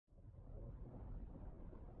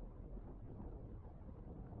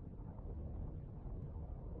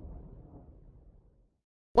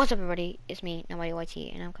What's up everybody, it's me, Nobody YT,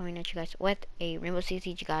 and I'm coming at you guys with a Rainbow Six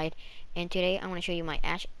Siege guide. And today I'm going to show you my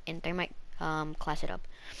Ash and Thermite class setup.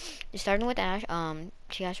 Starting with Ash,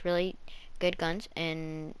 she has really good guns,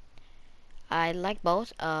 and I like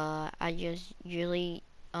both. I just usually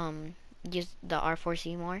use the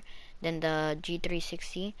R4C more than the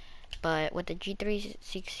G360, but with the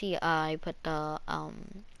G360 I put the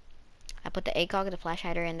ACOG, the flash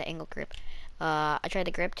hider, and the angle grip. I tried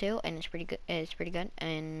the grip too, and it's pretty good. It's pretty good,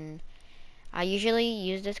 and I usually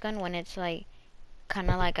use this gun when it's like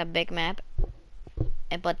kind of like a big map,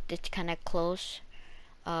 but it's kind of close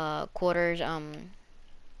quarters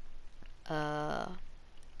uh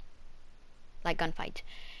like gunfights.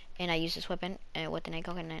 And I use this weapon with an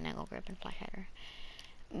ACOG and an angle grip and flash hider.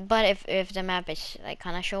 But if the map is like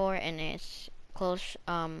kind of short and it's close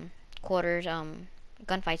quarters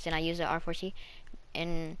gunfights, then I use the R4C,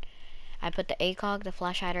 and I put the ACOG, the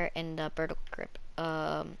flash hider, and the vertical grip.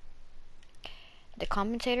 The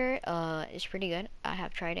compensator is pretty good. I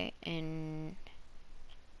have tried it and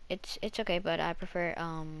it's okay, but I prefer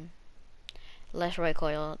less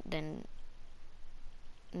recoil than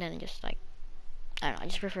just like, I don't know, I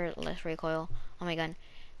just prefer less recoil on my gun.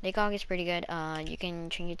 The ACOG is pretty good. You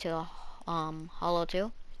can change it to hollow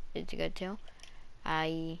too. It's good too.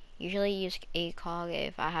 I usually use ACOG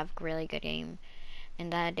if I have really good aim in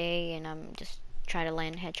that day and I'm just try to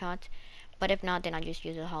land headshots. But if not, then I just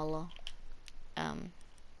use a hollow.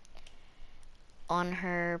 On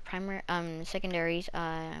her secondaries,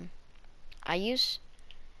 I use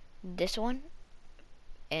this one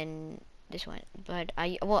and this one, but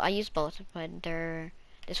I use both, but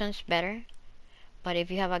this one's better. But if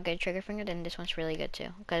you have a good trigger finger, then this one's really good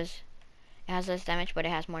too, because it has less damage, but it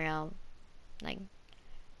has more like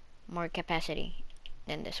more capacity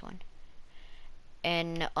than this one.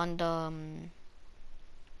 And on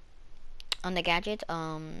the gadgets,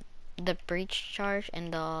 the breach charge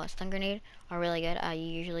and the stun grenade are really good. I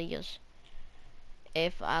usually just,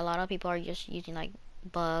 if a lot of people are just using like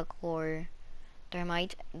bug or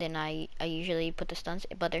thermite, then I usually put the stuns.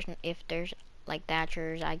 But if there's like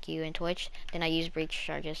Thatchers, IQ, and Twitch, then I use breach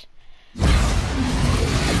charges.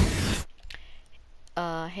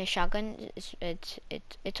 His shotgun it's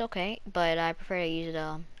okay, but I prefer to use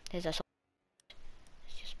his assault.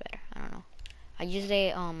 It's just better. I don't know. I use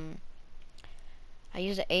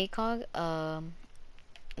the ACOG,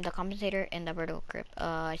 the compensator, and the vertical grip.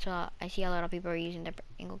 I see a lot of people are using the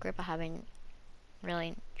angle grip. I haven't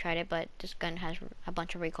really tried it, but this gun has a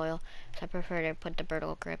bunch of recoil, so I prefer to put the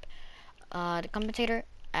vertical grip. The compensator,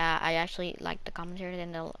 I actually like the compensator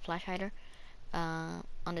than the flash hider on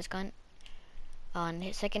this gun. On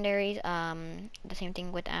his secondaries, the same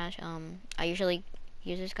thing with Ash. I usually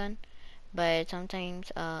use this gun, but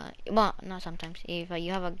sometimes, well, not sometimes. If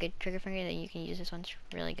you have a good trigger finger, then you can use this one. It's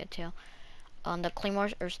really good too. On the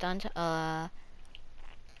claymores or stuns, right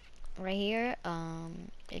here,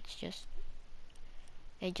 it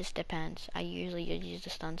just depends. I usually just use the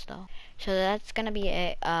stuns though. So that's gonna be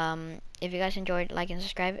it. If you guys enjoyed, like and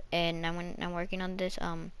subscribe. And I'm working on this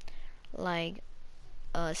like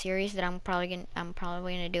series that I'm probably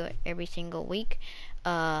gonna do it every single week.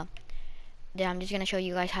 Then I'm just gonna show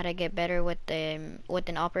you guys how to get better with an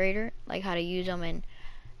operator, like how to use them and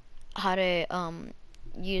how to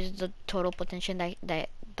use the total potential that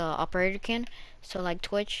the operator can. So like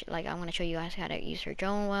Twitch, like I'm gonna show you guys how to use her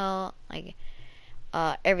drone well, like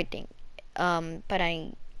everything. But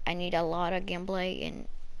I need a lot of gameplay and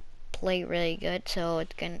play really good, so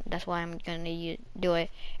that's why I'm gonna do it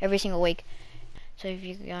every single week. So if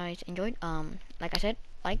you guys enjoyed, like I said,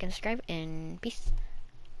 like and subscribe, and peace.